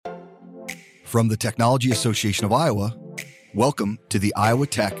From the Technology Association of Iowa, welcome to the Iowa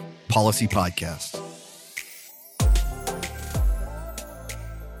Tech Policy Podcast.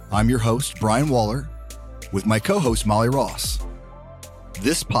 I'm your host, Brian Waller, with my co-host, Molly Ross.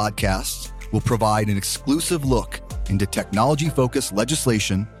 This podcast will provide an exclusive look into technology-focused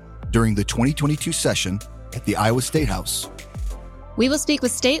legislation during the 2022 session at the Iowa State House. We will speak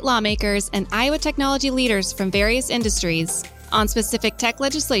with state lawmakers and Iowa technology leaders from various industries on specific tech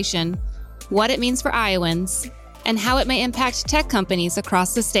legislation, what it means for Iowans, and how it may impact tech companies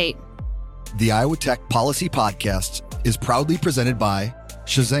across the state. The Iowa Tech Policy Podcast is proudly presented by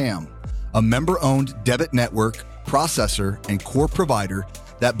Shazam, a member-owned debit network, processor, and core provider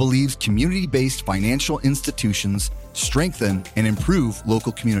that believes community-based financial institutions strengthen and improve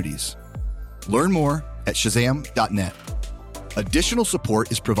local communities. Learn more at shazam.net. Additional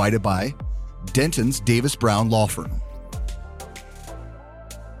support is provided by Denton's Davis Brown Law Firm.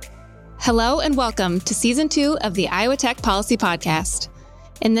 Hello and welcome to Season 2 of the Iowa Tech Policy Podcast.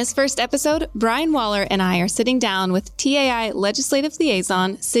 In this first episode, Brian Waller and I are sitting down with TAI Legislative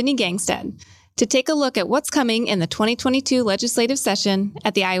Liaison Sydney Gangstead to take a look at what's coming in the 2022 legislative session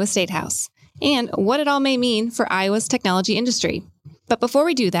at the Iowa State House and what it all may mean for Iowa's technology industry. But before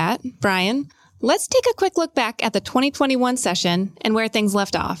we do that, Brian, let's take a quick look back at the 2021 session and where things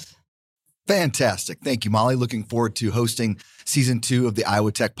left off. Fantastic. Thank you, Molly. Looking forward to hosting Season 2 of the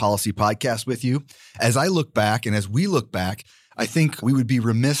Iowa Tech Policy Podcast with you. As I look back and as we look back, I think we would be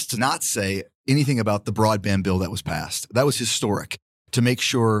remiss to not say anything about the broadband bill that was passed. That was historic to make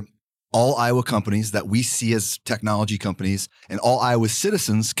sure all Iowa companies that we see as technology companies and all Iowa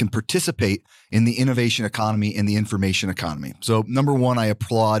citizens can participate in the innovation economy and the information economy. So number one, I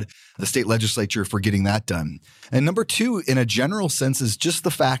applaud the state legislature for getting that done. And number two, in a general sense, is just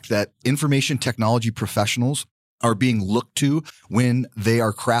the fact that information technology professionals are being looked to when they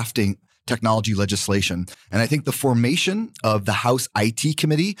are crafting technology legislation. And I think the formation of the House IT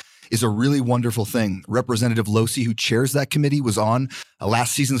Committee is a really wonderful thing. Representative Losi, who chairs that committee, was on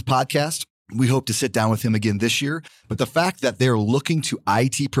last season's podcast. We hope to sit down with him again this year. But the fact that they're looking to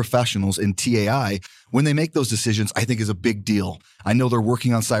IT professionals in TAI when they make those decisions, I think is a big deal. I know they're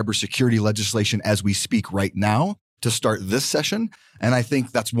working on cybersecurity legislation as we speak right now to start this session. And I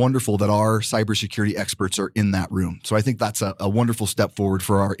think that's wonderful that our cybersecurity experts are in that room. So I think that's a wonderful step forward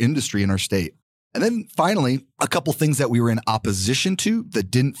for our industry and our state. And then finally, a couple things that we were in opposition to that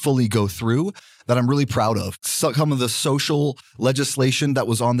didn't fully go through that I'm really proud of. Some of the social legislation that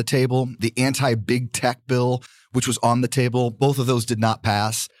was on the table, the anti-big tech bill, which was on the table, both of those did not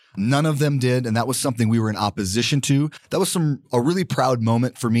pass. None of them did. And that was something we were in opposition to. That was a really proud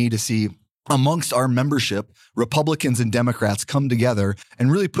moment for me to see amongst our membership, Republicans and Democrats come together and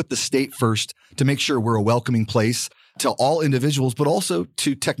really put the state first to make sure we're a welcoming place to all individuals, but also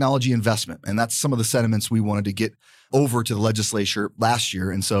to technology investment. And that's some of the sentiments we wanted to get over to the legislature last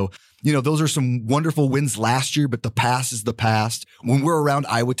year. And so, those are some wonderful wins last year, but the past is the past. When we're around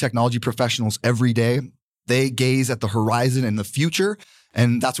Iowa technology professionals every day, they gaze at the horizon and the future.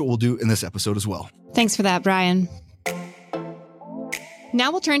 And that's what we'll do in this episode as well. Thanks for that, Brian. Now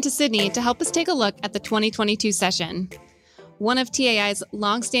we'll turn to Sydney to help us take a look at the 2022 session. One of TAI's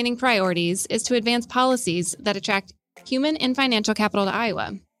longstanding priorities is to advance policies that attract human and financial capital to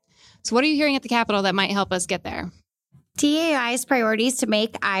Iowa. So what are you hearing at the Capitol that might help us get there? TAI's priorities to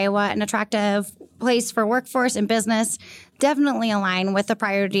make Iowa an attractive place for workforce and business definitely align with the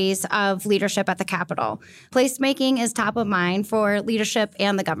priorities of leadership at the Capitol. Placemaking is top of mind for leadership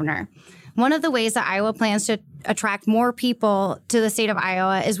and the governor. One of the ways that Iowa plans to attract more people to the state of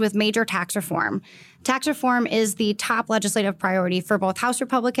Iowa is with major tax reform. Tax reform is the top legislative priority for both House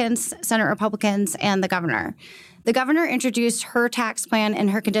Republicans, Senate Republicans, and the governor. The governor introduced her tax plan in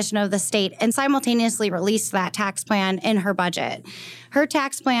her condition of the state and simultaneously released that tax plan in her budget. Her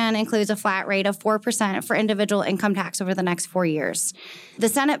tax plan includes a flat rate of 4% for individual income tax over the next 4 years. The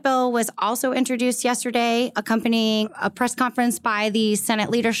Senate bill was also introduced yesterday, accompanying a press conference by the Senate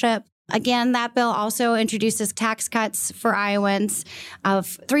leadership. Again, that bill also introduces tax cuts for Iowans of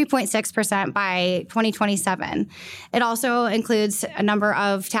 3.6% by 2027. It also includes a number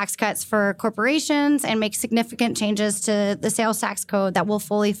of tax cuts for corporations and makes significant changes to the sales tax code that will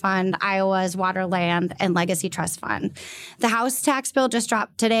fully fund Iowa's water, land, and legacy trust fund. The House tax bill just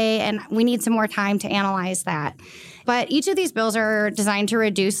dropped today, and we need some more time to analyze that. But each of these bills are designed to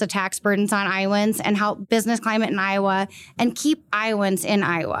reduce the tax burdens on Iowans and help business climate in Iowa and keep Iowans in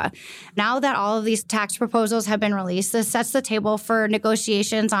Iowa. Now that all of these tax proposals have been released, this sets the table for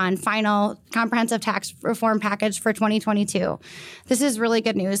negotiations on final comprehensive tax reform package for 2022. This is really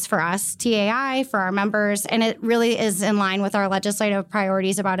good news for us, TAI, for our members, and it really is in line with our legislative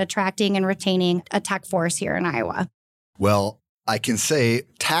priorities about attracting and retaining a tech force here in Iowa. Well, I can say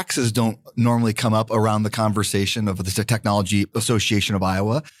taxes don't normally come up around the conversation of the Technology Association of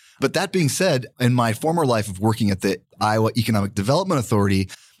Iowa. But that being said, in my former life of working at the Iowa Economic Development Authority,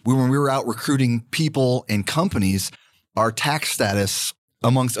 when we were out recruiting people and companies, our tax status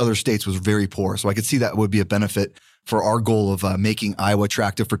amongst other states was very poor. So I could see that would be a benefit for our goal of making Iowa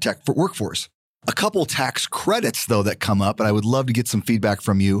attractive for tech for workforce. A couple tax credits, though, that come up, and I would love to get some feedback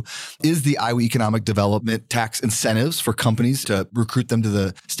from you, is the Iowa Economic Development tax incentives for companies to recruit them to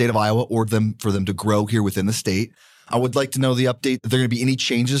the state of Iowa or for them to grow here within the state. I would like to know the update. Are there going to be any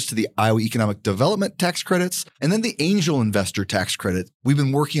changes to the Iowa Economic Development tax credits? And then the angel investor tax credit. We've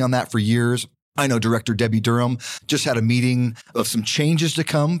been working on that for years. I know Director Debbie Durham just had a meeting of some changes to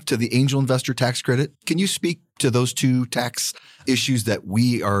come to the angel investor tax credit. Can you speak to those two tax issues that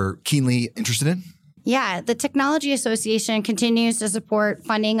we are keenly interested in? Yeah, the Technology Association continues to support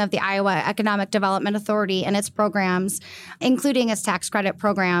funding of the Iowa Economic Development Authority and its programs, including its tax credit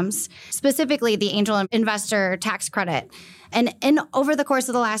programs, specifically the angel investor tax credit. And over the course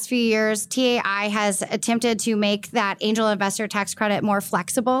of the last few years, TAI has attempted to make that angel investor tax credit more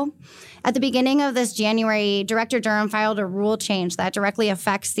flexible. At the beginning of this January, Director Durham filed a rule change that directly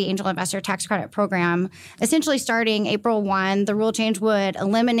affects the angel investor tax credit program. Essentially, starting April 1, the rule change would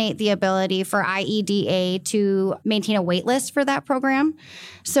eliminate the ability for IEDA to maintain a wait list for that program.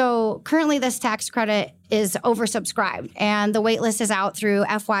 So currently, this tax credit is oversubscribed, and the waitlist is out through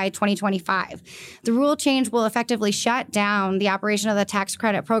FY 2025. The rule change will effectively shut down the operation of the tax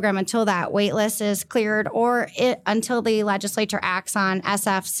credit program until that waitlist is cleared or until the legislature acts on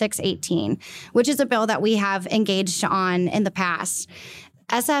SF 618, which is a bill that we have engaged on in the past.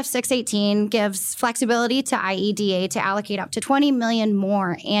 SF 618 gives flexibility to IEDA to allocate up to $20 million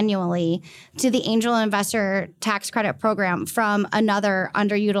more annually to the angel investor tax credit program from another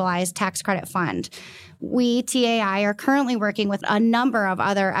underutilized tax credit fund. We, TAI, are currently working with a number of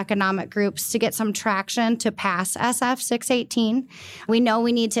other economic groups to get some traction to pass SF 618. We know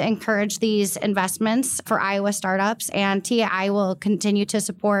we need to encourage these investments for Iowa startups, and TAI will continue to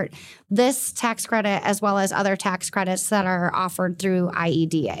support this tax credit as well as other tax credits that are offered through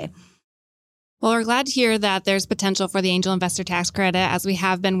IEDA. Well, we're glad to hear that there's potential for the angel investor tax credit, as we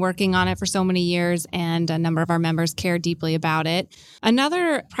have been working on it for so many years and a number of our members care deeply about it.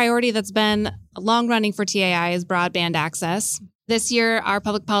 Another priority that's been long running for TAI is broadband access. This year, our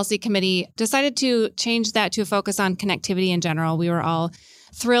Public Policy Committee decided to change that to a focus on connectivity in general. We were all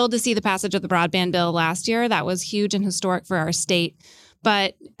thrilled to see the passage of the broadband bill last year. That was huge and historic for our state.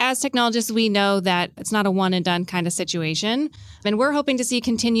 But as technologists, we know that it's not a one and done kind of situation. And we're hoping to see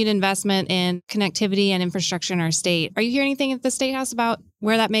continued investment in connectivity and infrastructure in our state. Are you hearing anything at the State House about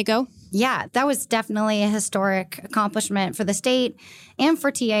where that may go? Yeah, that was definitely a historic accomplishment for the state and for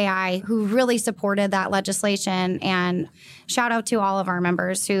TAI, who really supported that legislation. And shout out to all of our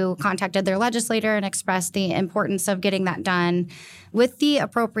members who contacted their legislator and expressed the importance of getting that done. With the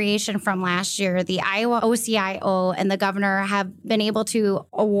appropriation from last year, the Iowa OCIO and the governor have been able to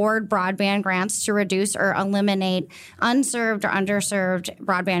award broadband grants to reduce or eliminate unserved or underserved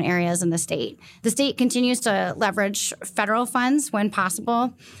broadband areas in the state. The state continues to leverage federal funds when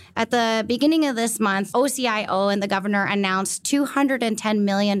possible. At the beginning of this month, OCIO and the governor announced $210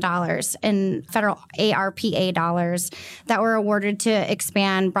 million in federal ARPA dollars that were awarded to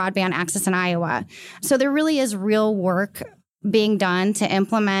expand broadband access in Iowa. So there really is real work being done to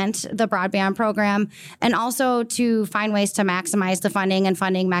implement the broadband program and also to find ways to maximize the funding and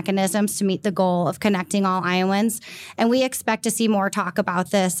funding mechanisms to meet the goal of connecting all Iowans. And we expect to see more talk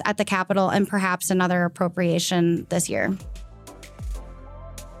about this at the Capitol and perhaps another appropriation this year.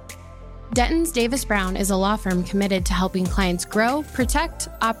 Dentons Davis Brown is a law firm committed to helping clients grow, protect,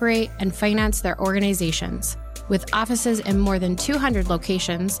 operate, and finance their organizations. With offices in more than 200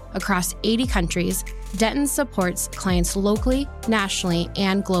 locations across 80 countries, Dentons supports clients locally, nationally,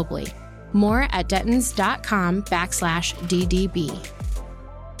 and globally. More at dentons.com/DDB.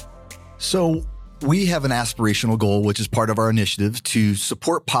 So we have an aspirational goal, which is part of our initiative, to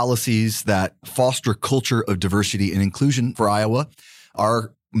support policies that foster a culture of diversity and inclusion for Iowa.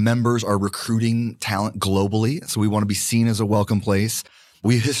 Our members are recruiting talent globally, so we want to be seen as a welcome place.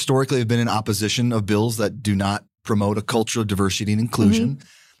 We historically have been in opposition of bills that do not promote a culture of diversity and inclusion.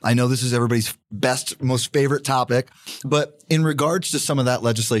 I know this is everybody's best, most favorite topic, but in regards to some of that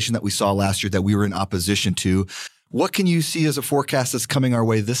legislation that we saw last year that we were in opposition to, what can you see as a forecast that's coming our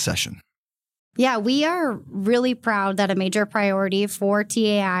way this session? Yeah, we are really proud that a major priority for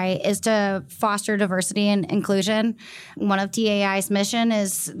TAI is to foster diversity and inclusion. One of TAI's mission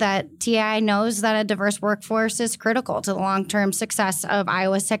is that TAI knows that a diverse workforce is critical to the long-term success of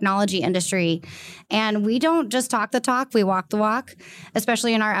Iowa's technology industry. And we don't just talk the talk, we walk the walk,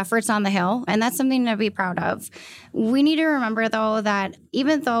 especially in our efforts on the Hill. And that's something to be proud of. We need to remember, though, that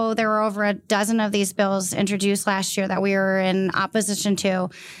even though there were over a dozen of these bills introduced last year that we were in opposition to,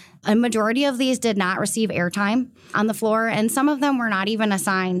 a majority of these did not receive airtime on the floor, and some of them were not even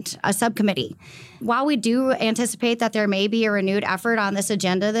assigned a subcommittee. While we do anticipate that there may be a renewed effort on this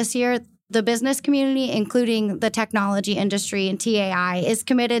agenda this year, the business community, including the technology industry and TAI, is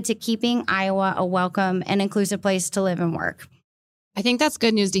committed to keeping Iowa a welcome and inclusive place to live and work. I think that's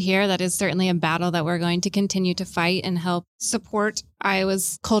good news to hear. That is certainly a battle that we're going to continue to fight and help support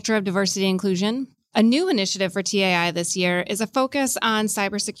Iowa's culture of diversity and inclusion. A new initiative for TAI this year is a focus on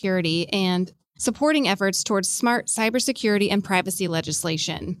cybersecurity and supporting efforts towards smart cybersecurity and privacy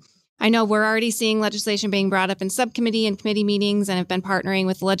legislation. I know we're already seeing legislation being brought up in subcommittee and committee meetings and have been partnering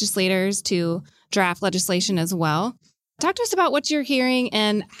with legislators to draft legislation as well. Talk to us about what you're hearing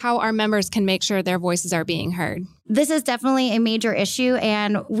and how our members can make sure their voices are being heard. This is definitely a major issue,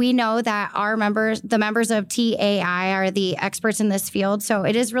 and we know that our members, the members of TAI, are the experts in this field. So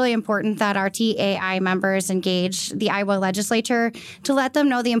it is really important that our TAI members engage the Iowa legislature to let them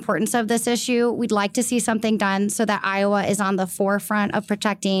know the importance of this issue. We'd like to see something done so that Iowa is on the forefront of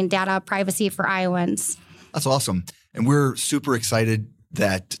protecting data privacy for Iowans. That's awesome. And we're super excited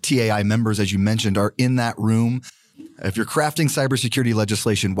that TAI members, as you mentioned, are in that room. If you're crafting cybersecurity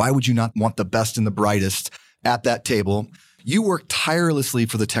legislation, why would you not want the best and the brightest at that table? You work tirelessly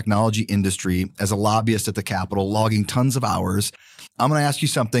for the technology industry as a lobbyist at the Capitol, logging tons of hours. I'm going to ask you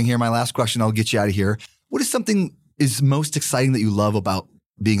something here. My last question, I'll get you out of here. What is something is most exciting that you love about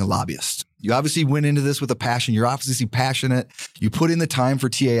being a lobbyist? You obviously went into this with a passion. You're obviously passionate. You put in the time for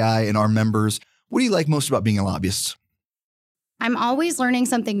TAI and our members. What do you like most about being a lobbyist? I'm always learning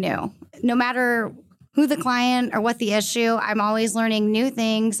something new. No matter who the client or what the issue, I'm always learning new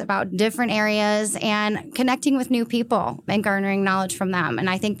things about different areas and connecting with new people and garnering knowledge from them. And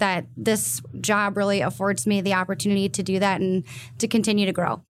I think that this job really affords me the opportunity to do that and to continue to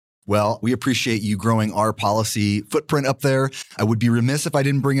grow. Well, we appreciate you growing our policy footprint up there. I would be remiss if I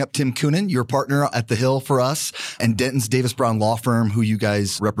didn't bring up Tim Coonan, your partner at the Hill for us, and Denton's Davis Brown Law Firm, who you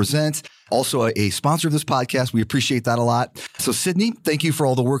guys represent. Also a sponsor of this podcast. We appreciate that a lot. So Sydney, thank you for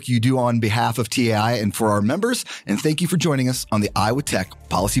all the work you do on behalf of TAI and for our members. And thank you for joining us on the Iowa Tech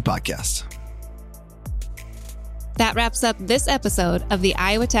Policy Podcast. That wraps up this episode of the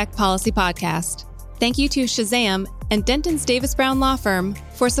Iowa Tech Policy Podcast. Thank you to Shazam and Denton's Davis Brown Law Firm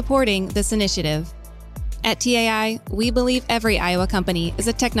for supporting this initiative. At TAI, we believe every Iowa company is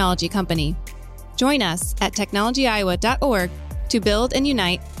a technology company. Join us at technologyiowa.org to build and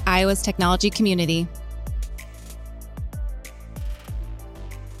unite Iowa's technology community.